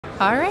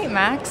All right,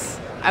 Max.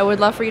 I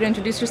would love for you to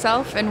introduce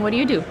yourself and what do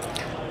you do?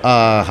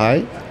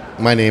 Hi,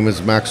 my name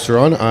is Max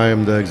Ceron. I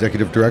am the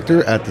executive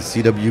director at the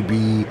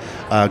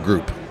CWB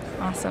group.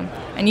 Awesome.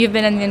 And you've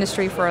been in the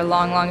industry for a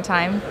long, long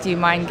time. Do you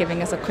mind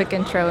giving us a quick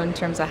intro in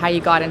terms of how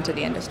you got into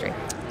the industry?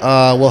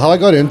 Well, how I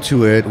got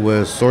into it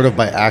was sort of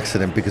by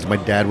accident because my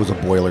dad was a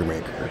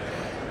Boilermaker.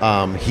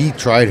 He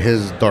tried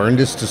his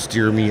darndest to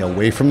steer me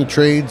away from the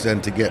trades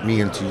and to get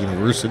me into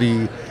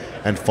university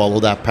and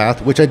follow that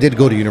path, which I did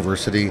go to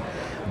university.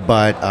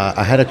 But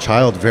I had a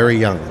child very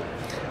young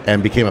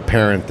and became a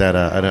parent at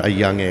a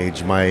young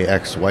age. My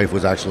ex-wife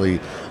was actually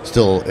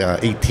still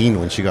 18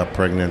 when she got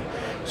pregnant.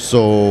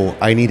 So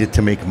I needed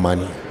to make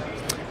money.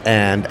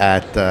 And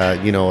at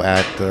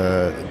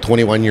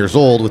 21 years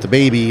old with a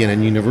baby and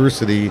in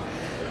university,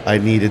 I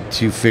needed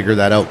to figure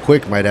that out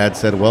quick. My dad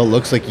said, well,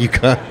 looks like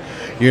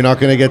you're not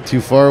going to get too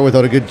far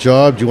without a good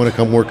job. Do you want to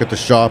come work at the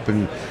shop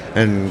and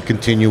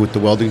continue with the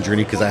welding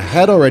journey? Because I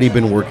had already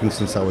been working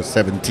since I was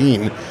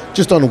 17,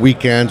 just on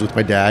weekends with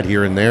my dad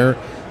here and there.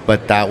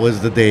 But that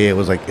was the day it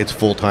was like, it's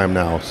full time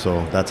now.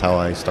 So that's how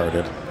I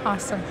started.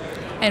 Awesome.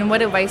 And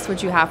what advice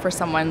would you have for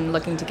someone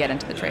looking to get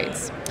into the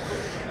trades?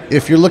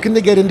 If you're looking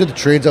to get into the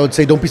trades, I would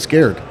say don't be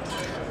scared.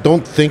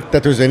 Don't think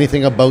that there's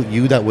anything about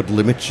you that would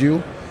limit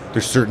you.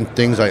 There's certain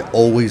things I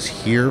always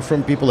hear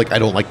from people, like I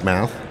don't like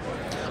math.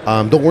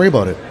 Don't worry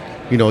about it.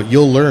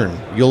 You'll learn.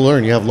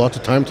 You have lots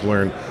of time to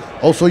learn.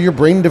 Also, your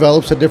brain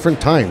develops at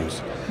different times.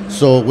 Mm-hmm.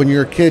 So when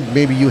you're a kid,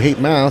 maybe you hate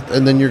math,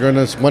 and then you're going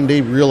to one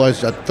day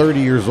realize at 30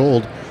 years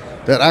old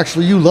that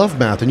actually you love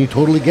math and you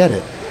totally get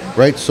it,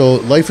 right? So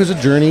life is a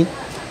journey.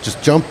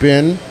 Just jump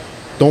in.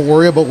 Don't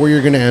worry about where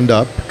you're going to end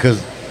up,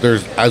 because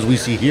there's, as we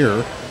see here,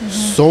 mm-hmm.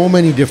 so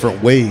many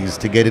different ways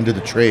to get into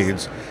the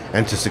trades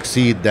and to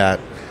succeed that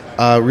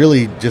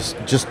really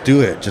just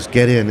do it. Just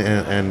get in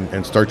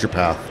and start your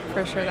path.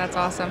 For sure, that's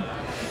awesome.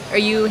 Are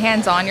you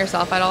hands-on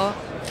yourself at all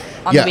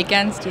on the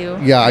weekends too?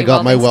 Yeah, I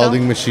got my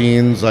welding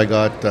machines. I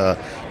got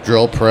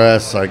drill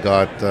press. I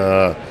got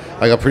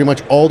pretty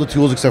much all the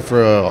tools except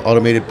for an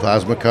automated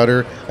plasma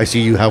cutter. I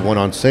see you have one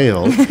on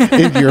sale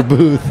in your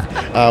booth,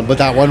 but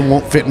that one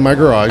won't fit in my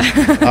garage.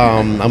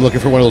 I'm looking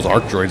for one of those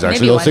arc droids,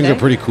 actually. Those things are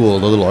pretty cool,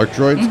 the little arc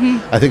droids.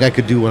 Mm-hmm. I think I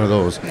could do one of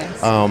those.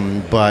 Nice.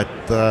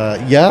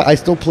 I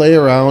still play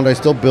around. I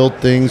still build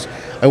things.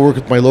 I work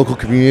with my local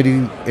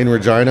community in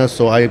Regina,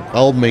 so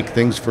I'll make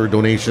things for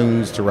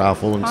donations to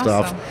raffle and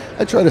stuff.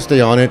 I try to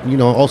stay on it.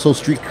 Also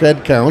street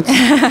cred counts.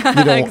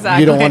 Exactly.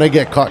 You don't want to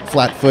get caught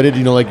flat-footed.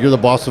 Like you're the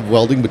boss of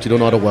welding, but you don't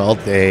know how to weld.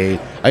 Hey,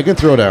 I can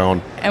throw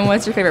down. And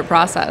what's your favorite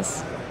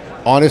process?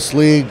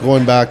 Honestly,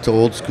 going back to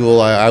old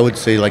school, I would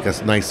say like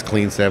a nice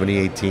clean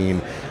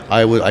 7018.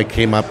 I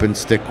came up in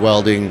stick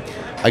welding.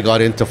 I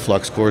got into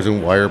flux cores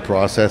and wire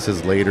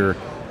processes later.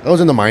 I was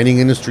in the mining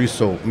industry,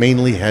 so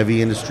mainly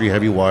heavy industry,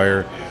 heavy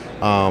wire.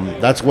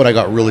 That's what I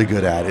got really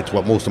good at. It's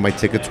what most of my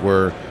tickets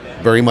were,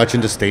 very much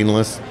into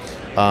stainless.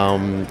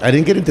 I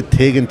didn't get into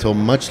TIG until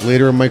much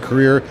later in my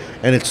career,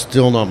 and it's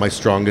still not my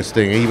strongest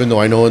thing, even though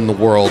I know in the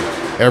world,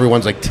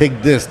 everyone's like,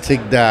 TIG this,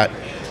 TIG that.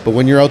 But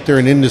when you're out there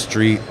in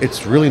industry,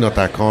 it's really not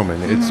that common.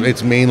 Mm-hmm.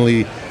 It's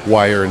mainly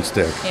wire and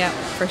stick. Yeah,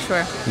 for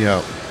sure.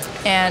 Yeah.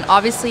 And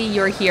obviously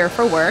you're here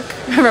for work,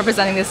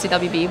 representing the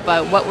CWB,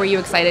 but what were you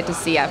excited to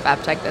see at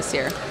Fabtech this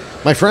year?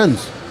 My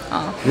friends,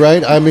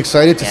 right? I'm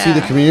excited to see the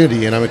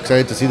community, and I'm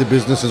excited to see the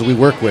businesses we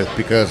work with,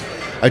 because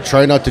I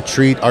try not to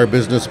treat our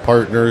business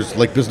partners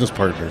like business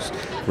partners,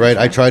 right?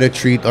 I try to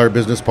treat our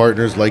business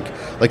partners like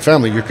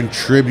family. You're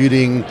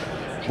contributing.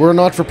 We're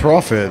not for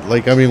profit.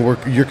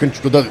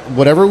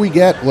 Whatever we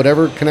get,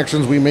 whatever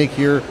connections we make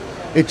here,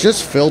 it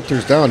just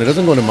filters down. It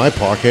doesn't go into my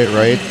pocket,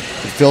 right?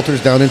 It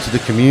filters down into the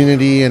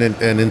community and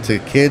into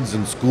kids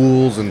and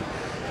schools and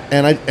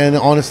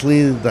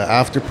honestly, the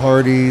after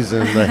parties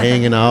and the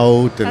hanging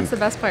out. And that's the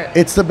best part.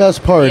 It's the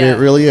best part. Yeah. It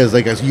really is.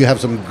 Like, you have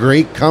some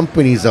great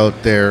companies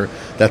out there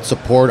that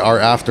support our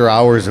after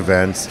hours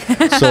events.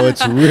 So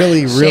it's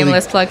really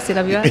shameless plug,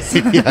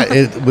 CWS. Yeah,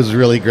 it was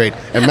really great.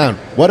 And man,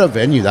 what a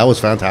venue. That was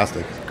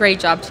fantastic. Great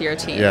job to your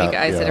team. You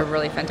guys did a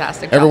really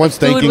fantastic job. Everyone's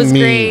thanking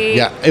me. Great.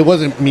 Yeah, it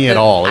wasn't me at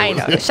all. I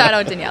know. Shout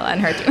out Daniela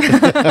and her team.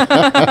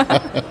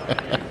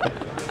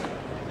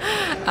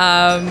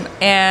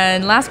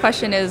 And last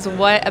question is,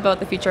 what about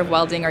the future of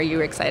welding are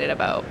you excited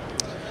about?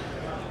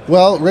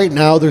 Well, right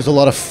now there's a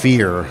lot of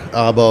fear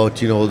about,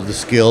 the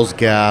skills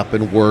gap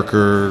and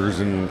workers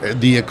and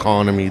the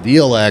economy, the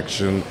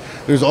election.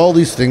 There's all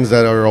these things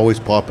that are always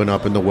popping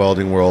up in the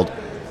welding world.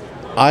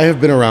 I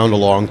have been around a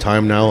long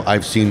time now.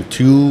 I've seen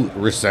 2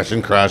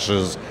 recession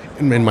crashes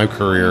in my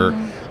career.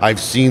 Mm-hmm.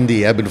 I've seen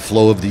the ebb and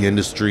flow of the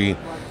industry,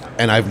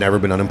 and I've never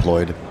been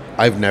unemployed.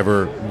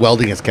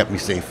 Welding has kept me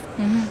safe.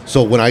 Mm-hmm.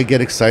 So when I get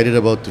excited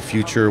about the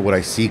future, what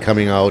I see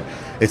coming out,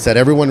 it's that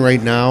everyone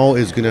right now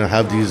is going to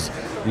have these,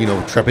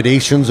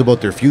 trepidations about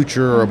their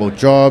future or about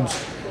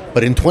jobs.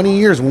 But in 20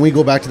 years, when we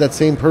go back to that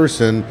same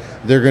person,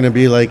 they're going to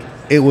be like,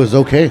 it was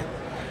okay.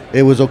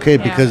 It was okay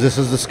because this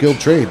is the skilled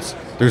trades.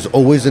 There's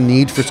always a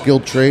need for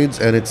skilled trades,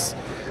 and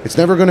It's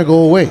never going to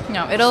go away.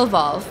 No, it'll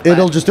evolve.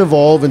 It'll just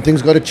evolve, and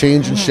things got to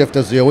change and shift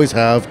as they always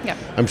have. Yep.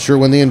 I'm sure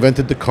when they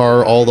invented the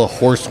car, all the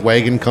horse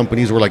wagon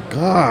companies were like,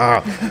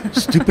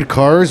 stupid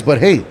cars. But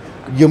hey,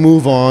 you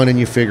move on and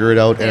you figure it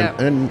out.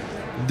 And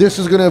this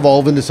is going to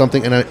evolve into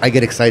something, and I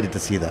get excited to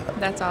see that.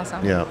 That's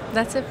awesome. Yeah.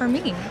 That's it for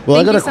me. Well,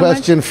 I got a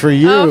question for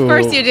you. Oh, of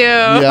course you do.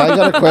 Yeah, I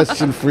got a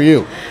question for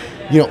you.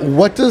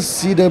 What does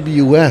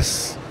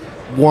CWS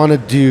want to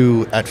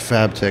do at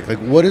Fabtech? Like,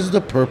 what is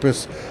the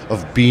purpose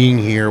of being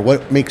here?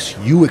 What makes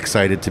you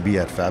excited to be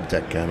at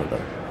Fabtech Canada?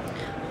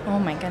 Oh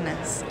my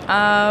goodness.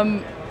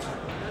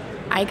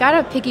 I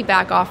gotta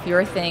piggyback off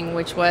your thing,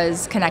 which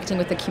was connecting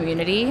with the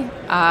community.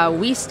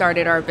 We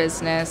started our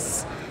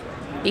business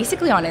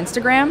basically on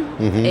Instagram.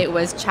 It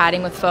was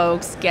chatting with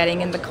folks,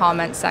 getting in the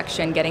comment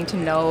section, getting to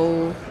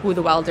know who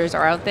the welders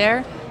are out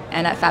there.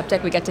 And at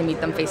Fabtech, we get to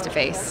meet them face to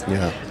face.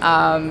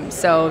 Yeah.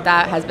 So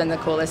that has been the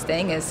coolest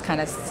thing, is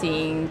kind of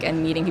seeing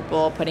and meeting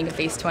people, putting a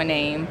face to a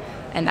name,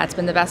 and that's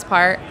been the best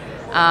part.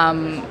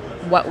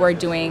 What we're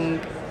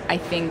doing, I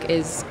think,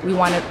 is we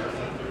want to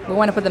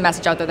put the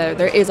message out there that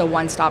there is a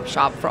one-stop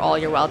shop for all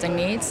your welding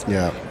needs.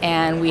 Yeah.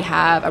 And we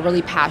have a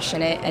really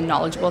passionate and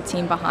knowledgeable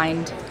team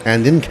behind.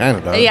 And in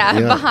Canada.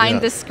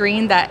 Behind the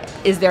screen that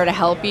is there to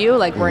help you.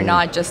 Like, we're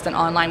not just an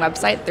online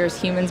website.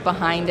 There's humans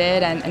behind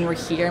it, and we're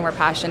here and we're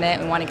passionate.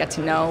 And we want to get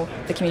to know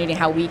the community,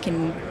 how we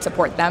can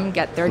support them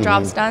get their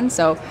jobs done.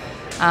 So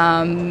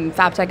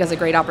Fabtech is a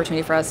great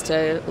opportunity for us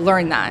to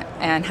learn that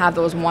and have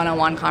those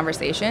one-on-one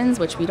conversations,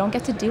 which we don't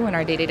get to do in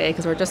our day-to-day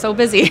because we're just so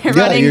busy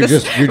running the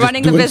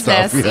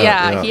business.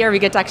 Here we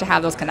get to actually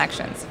have those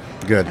connections.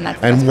 Good.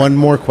 And one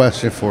more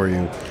question for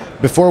you.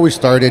 Before we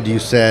started, you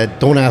said,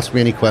 don't ask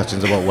me any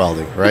questions about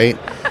welding, right?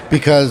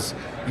 Because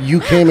you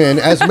came in,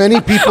 as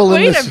many people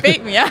in this... Way to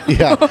bait me out.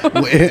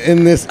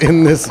 in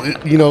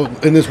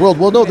this world.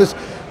 Well, no,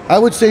 I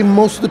would say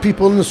most of the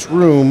people in this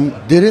room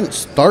didn't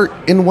start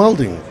in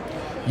welding.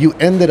 You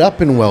ended up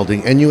in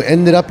welding, and you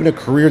ended up in a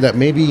career that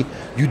maybe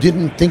you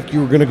didn't think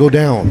you were going to go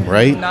down,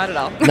 right? Not at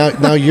all.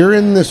 now you're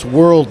in this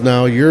world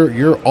now.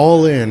 You're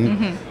all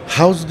in.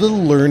 How's the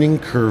learning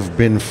curve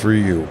been for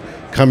you,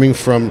 coming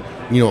from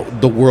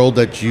the world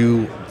that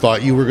you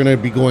thought you were going to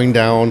be going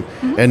down,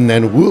 and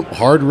then whoop,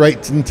 hard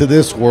right into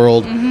this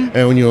world,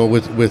 and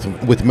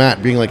with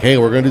Matt being like, hey,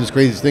 we're going to do this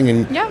crazy thing,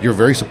 and you're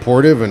very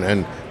supportive,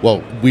 and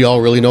well, we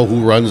all really know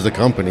who runs the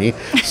company,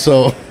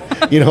 so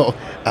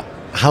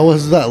how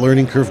has that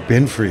learning curve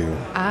been for you?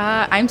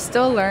 I'm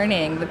still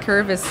learning. The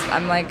curve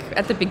I'm like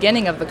at the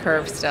beginning of the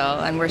curve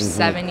still, and we're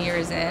 7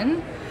 years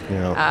in.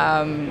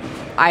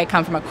 I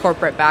come from a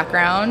corporate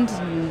background.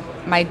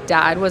 My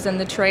dad was in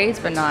the trades,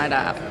 but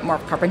not more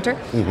carpenter.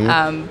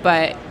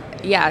 But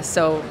yeah,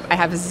 so I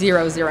have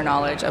zero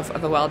knowledge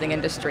of the welding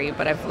industry,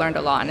 but I've learned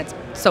a lot, and it's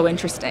so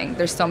interesting.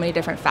 There's so many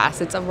different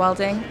facets of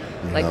welding,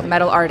 like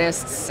metal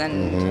artists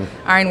and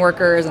iron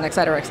workers and et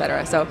cetera, et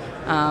cetera. So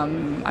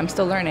I'm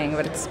still learning,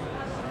 but it's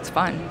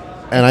fun.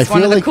 And it's I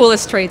feel one of the like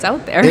coolest trades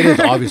out there. It is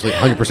obviously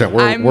 100%.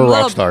 We're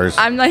rock stars.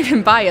 I'm not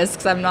even biased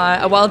because I'm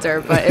not a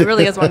welder, but it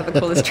really is one of the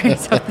coolest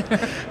trades out there.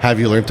 Have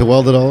you learned to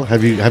weld at all?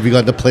 Have you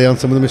gotten to play on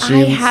some of the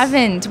machines? I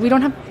haven't.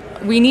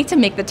 We need to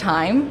make the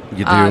time.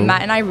 You do?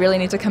 Matt and I really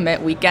need to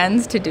commit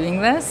weekends to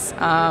doing this.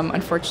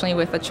 Unfortunately,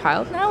 with a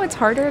child now, it's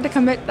harder to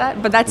commit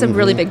that. But that's a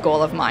really big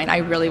goal of mine. I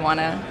really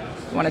want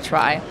to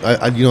try.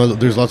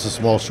 There's lots of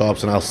small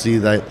shops, and I'll see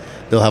that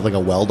they'll have like a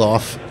weld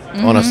off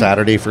on a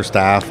Saturday for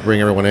staff,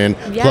 bring everyone in,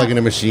 plug in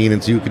a machine,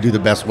 and see who can do the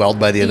best weld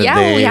by the end of the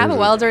day. Yeah, we have a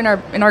welder in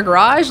our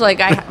garage. Like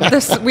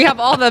we have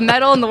all the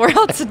metal in the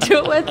world to do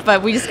it with,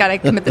 but we just got to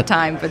commit the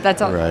time. But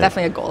that's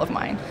definitely a goal of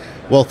mine.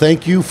 Well,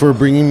 thank you for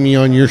bringing me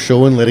on your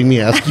show and letting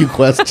me ask you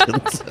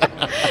questions.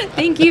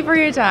 Thank you for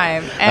your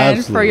time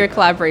and for your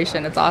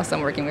collaboration. It's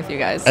awesome working with you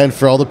guys. And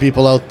for all the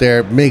people out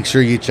there, make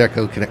sure you check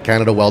out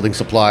Canada Welding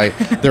Supply.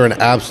 They're an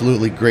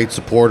absolutely great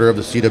supporter of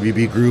the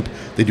CWB group.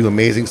 They do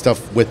amazing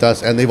stuff with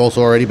us, and they've also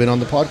already been on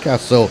the podcast.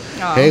 So,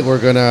 hey,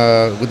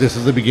 this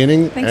is the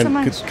beginning. Thanks and so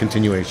much.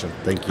 Continuation.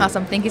 Thank you.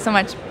 Awesome. Thank you so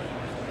much.